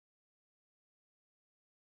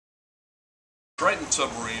Triton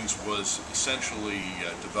Submarines was essentially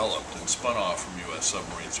developed and spun off from U.S.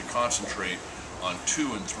 submarines to concentrate on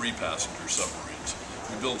 2- and 3-passenger submarines.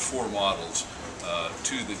 We build 4 models,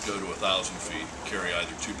 2 that go to 1,000 feet, carry either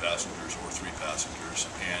 2 passengers or 3 passengers,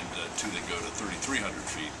 and 2 that go to 3,300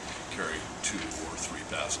 feet, carry 2 or 3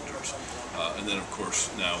 passengers. And then, of course,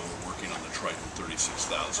 now we're working on the Triton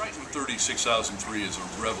 36,000. Triton 36,003 is a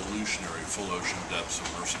revolutionary full ocean depth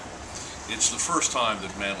submersible. It's the first time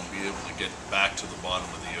that man will be able to get back to the bottom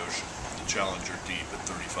of the ocean, the Challenger deep at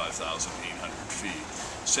 35,800 feet,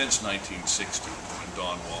 since 1960, when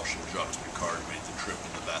Don Walsh and Jacques Piccard made the trip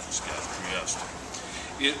in the Bathyscaphe-Trieste.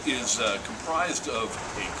 It is comprised of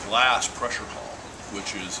a glass pressure hull,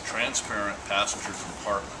 which is a transparent passenger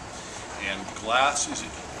compartment. And glass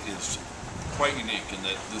is quite unique in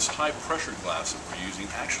that this high pressure glass that we're using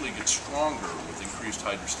actually gets stronger with increased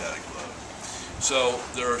hydrostatic load. So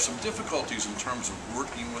there are some difficulties in terms of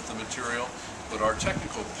working with the material, but our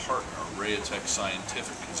technical partner, Rayatech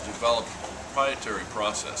Scientific, has developed a proprietary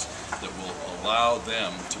process that will allow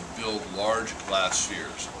them to build large glass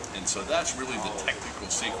spheres. And so that's really the technical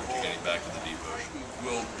secret to getting back to the deep ocean.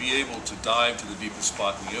 We'll be able to dive to the deepest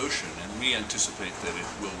spot in the ocean, and we anticipate that it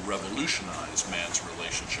will revolutionize man's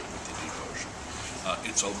relationship with the deep ocean.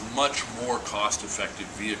 It's a much more cost-effective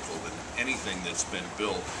vehicle than anything that's been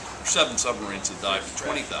built. There are 7 submarines that dive to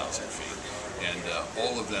 20,000 feet, and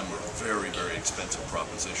all of them are very, very expensive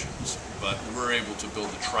propositions. But we're able to build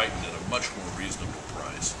the Triton at a much more reasonable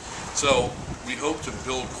price. So we hope to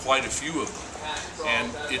build quite a few of them.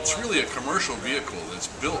 And it's really a commercial vehicle that's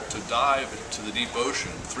built to dive to the deep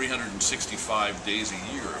ocean 365 days a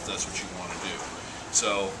year, if that's what you want to do.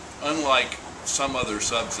 So unlike some other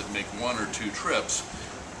subs that make 1 or 2 trips,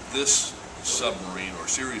 this submarine or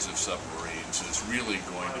series of submarines is really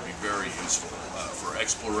going to be very useful for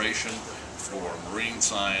exploration, for marine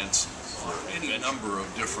science, for any number of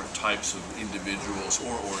different types of individuals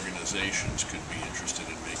or organizations could be interested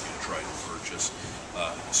in making a Triton purchase.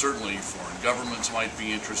 Certainly foreign governments might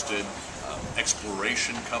be interested,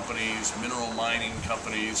 exploration companies, mineral mining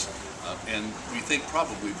companies, and we think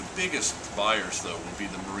probably the biggest buyers, though, will be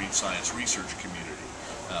the marine science research community.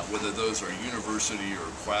 Whether those are university or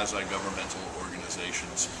quasi-governmental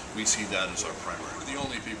organizations, we see that as our primary. We're the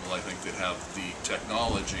only people, I think, that have the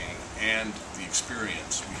technology and the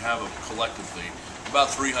experience. We have collectively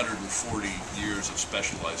about 340 years of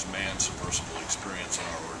specialized manned submersible experience in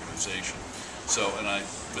our organization. So,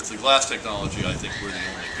 with the glass technology, I think we're the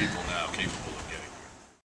only people now capable of